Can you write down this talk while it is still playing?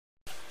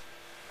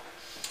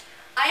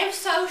I am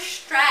so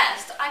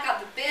stressed. I got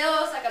the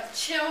bills, I got the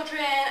children,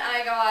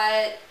 I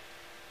got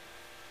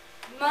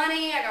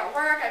money, I got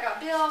work, I got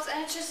bills,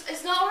 and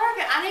it's not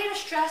working. I need a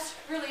stress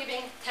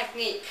relieving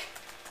technique.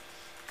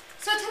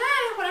 So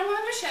today, what I'm going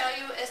to show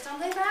you is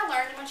something that I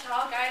learned in my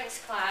child guidance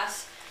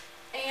class,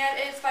 and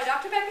it's by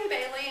Dr. Becky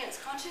Bailey, and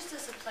it's Conscious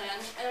Discipline,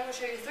 and I'm going to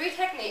show you 3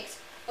 techniques: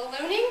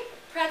 ballooning,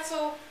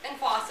 pretzel, and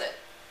faucet.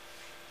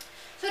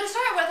 So to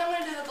start with, I'm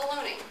going to do the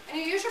ballooning, and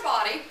you use your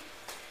body,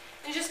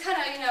 and you just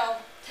kind of,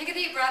 take a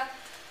deep breath,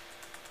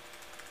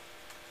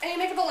 and you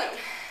make a balloon.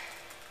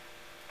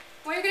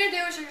 What you're going to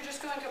do is you're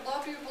just going to blow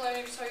up your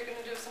balloon, so you're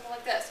going to do something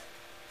like this.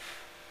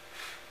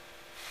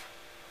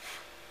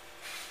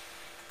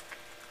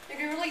 You're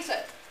going to release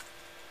it.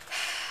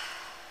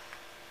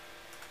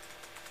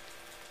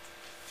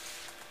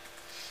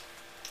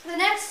 The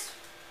next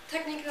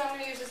technique that I'm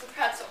going to use is the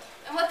pretzel.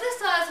 And what this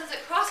does is it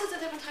crosses the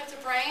different types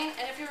of brain,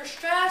 and if you're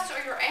stressed or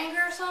you're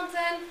angry or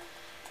something,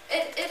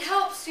 it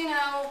helps,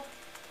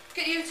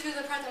 get you to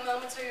the present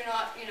moment so you're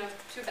not,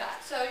 too bad.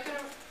 So you're going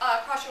to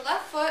cross your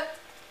left foot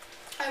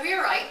over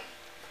your right,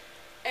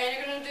 and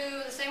you're going to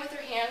do the same with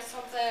your hands,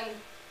 something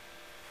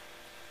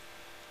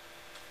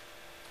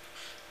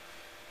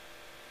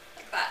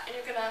like that, and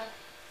you're going to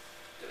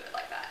do it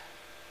like that.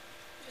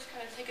 Just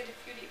kind of take a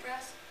few deep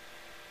breaths.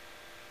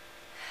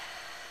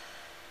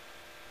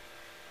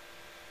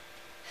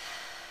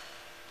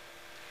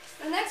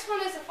 The next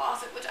one is the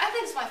faucet, which I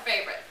think is my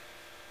favorite.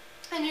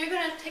 And you're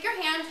going to take your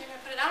hand, you're going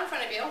to put it out in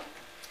front of you,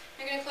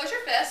 you're going to close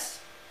your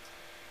fists,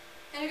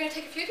 and you're going to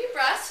take a few deep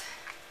breaths,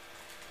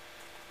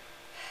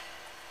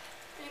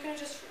 and you're going to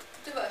just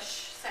do a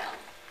shh sound.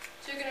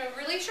 So you're going to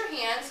release your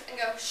hands and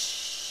go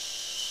shh.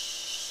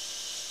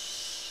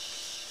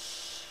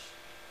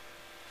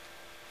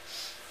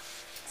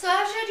 So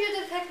I've showed you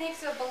the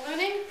techniques of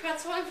ballooning,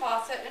 pretzel, and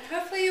faucet, and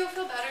hopefully you'll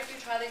feel better if you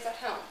try these at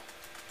home.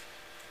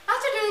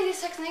 After doing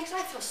these techniques,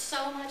 I feel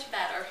so much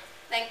better.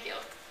 Thank you.